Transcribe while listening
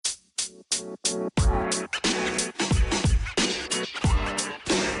There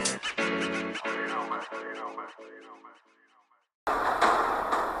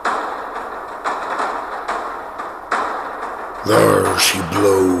she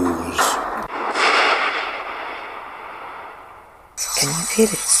blows. Can you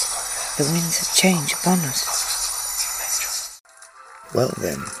feel it? The winds have changed upon us. Well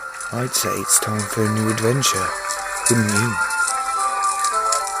then, I'd say it's time for a new adventure, wouldn't you?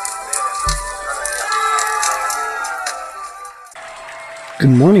 Good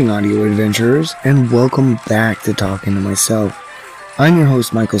morning, audio adventurers, and welcome back to Talking to Myself. I'm your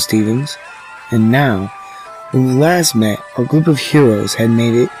host, Michael Stevens, and now, when we last met, our group of heroes had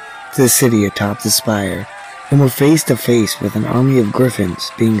made it to the city atop the spire, and were face to face with an army of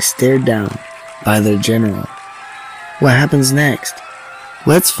griffins being stared down by their general. What happens next?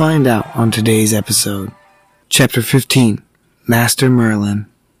 Let's find out on today's episode. Chapter 15, Master Merlin.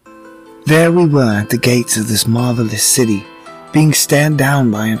 There we were at the gates of this marvelous city, being stared down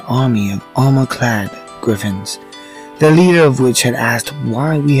by an army of armor-clad griffins, the leader of which had asked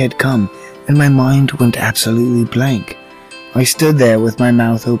why we had come, and my mind went absolutely blank. I stood there with my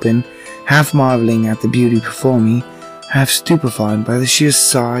mouth open, half marveling at the beauty before me, half stupefied by the sheer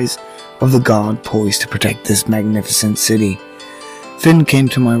size of the guard poised to protect this magnificent city. Finn came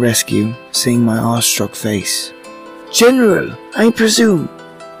to my rescue, seeing my awestruck face. "General, I presume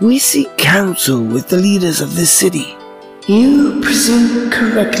we seek counsel with the leaders of this city." You presume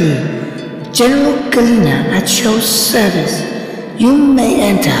correctly. General Galena at your service. You may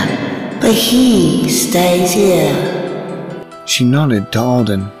enter, but he stays here. She nodded to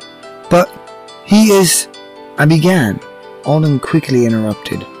Alden. "But he is—" I began. Alden quickly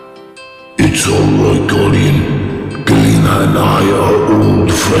interrupted. It's alright, Guardian. Galena and I are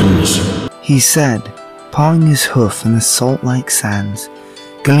old friends, he said, pawing his hoof in the salt-like sands.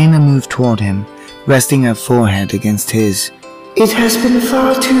 Galena moved toward him, resting her forehead against his. It has been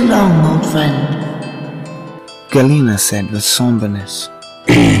far too long, old friend, Galena said with somberness.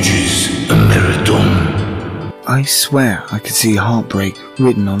 Ages a marathon. I swear I could see heartbreak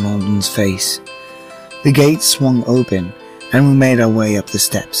written on Alden's face. The gates swung open, and we made our way up the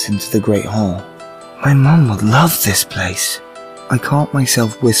steps into the great hall. My mom would love this place, I caught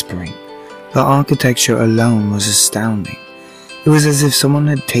myself whispering. The architecture alone was astounding. It was as if someone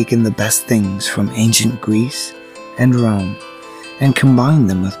had taken the best things from ancient Greece and Rome and combined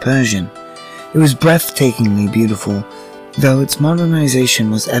them with Persian. It was breathtakingly beautiful, though its modernization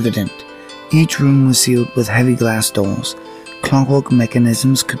was evident. Each room was sealed with heavy glass doors. Clockwork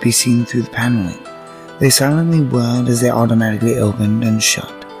mechanisms could be seen through the paneling. They silently whirred as they automatically opened and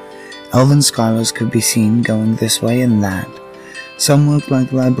shut. Elven scholars could be seen going this way and that. Some worked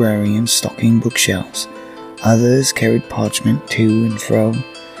like librarians stocking bookshelves. Others carried parchment to and fro.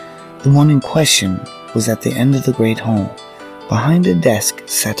 The one in question was at the end of the great hall. Behind a desk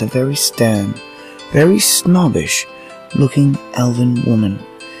sat a very stern, very snobbish-looking elven woman,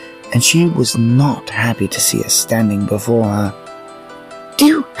 and she was not happy to see us standing before her. Do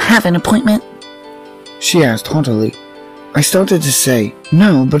you have an appointment? She asked haughtily. I started to say,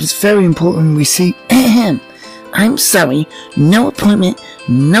 no, but it's very important we see— Ahem. I'm sorry, no appointment,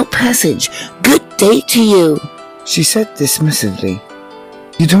 no passage. Good day to you, she said dismissively.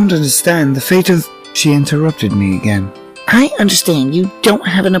 You don't understand the fate of— She interrupted me again. I understand you don't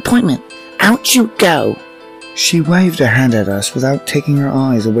have an appointment. Out you go. She waved her hand at us without taking her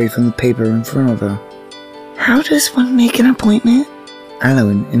eyes away from the paper in front of her. How does one make an appointment?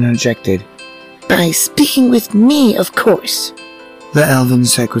 Alwyn interjected. By speaking with me, of course. The elven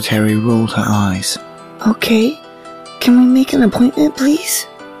secretary rolled her eyes. Okay, can we make an appointment, please?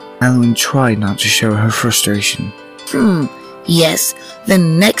 Alwyn tried not to show her frustration. Yes, the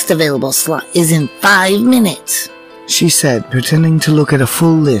next available slot is in 5 minutes, she said, pretending to look at a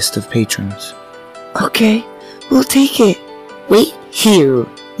full list of patrons. Okay, we'll take it. Wait here,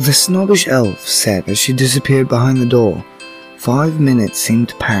 the snobbish elf said as she disappeared behind the door. 5 minutes seemed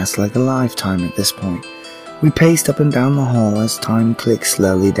to pass like a lifetime at this point. We paced up and down the hall as time clicked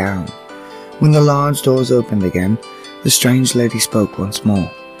slowly down. When the large doors opened again, the strange lady spoke once more.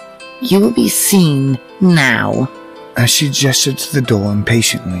 You will be seen now, as she gestured to the door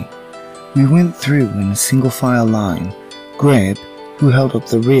impatiently. We went through in a single-file line. Greb, who held up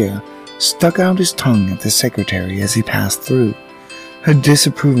the rear, stuck out his tongue at the secretary as he passed through. Her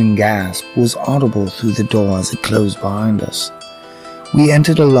disapproving gasp was audible through the door as it closed behind us. We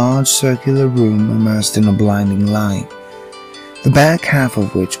entered a large circular room immersed in a blinding light, the back half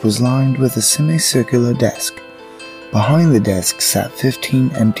of which was lined with a semicircular desk. Behind the desk sat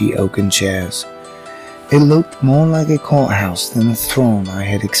 15 empty oaken chairs. It looked more like a courthouse than a throne I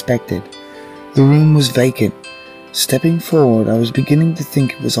had expected. The room was vacant. Stepping forward, I was beginning to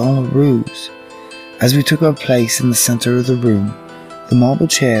think it was all a ruse. As we took our place in the center of the room, the marble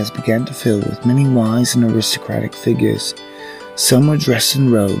chairs began to fill with many wise and aristocratic figures. Some were dressed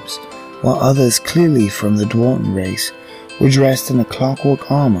in robes, while others, clearly from the dwarven race, were dressed in a clockwork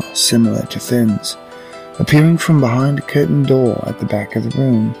armor similar to Finn's. Appearing from behind a curtained door at the back of the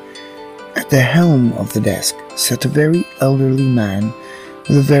room, at the helm of the desk sat a very elderly man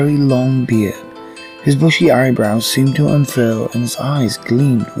with a very long beard. His bushy eyebrows seemed to unfurl, and his eyes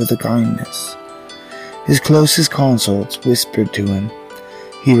gleamed with a kindness. His closest consorts whispered to him.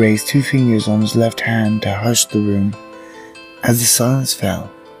 He raised 2 fingers on his left hand to hush the room. As the silence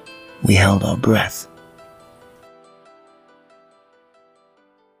fell, we held our breath.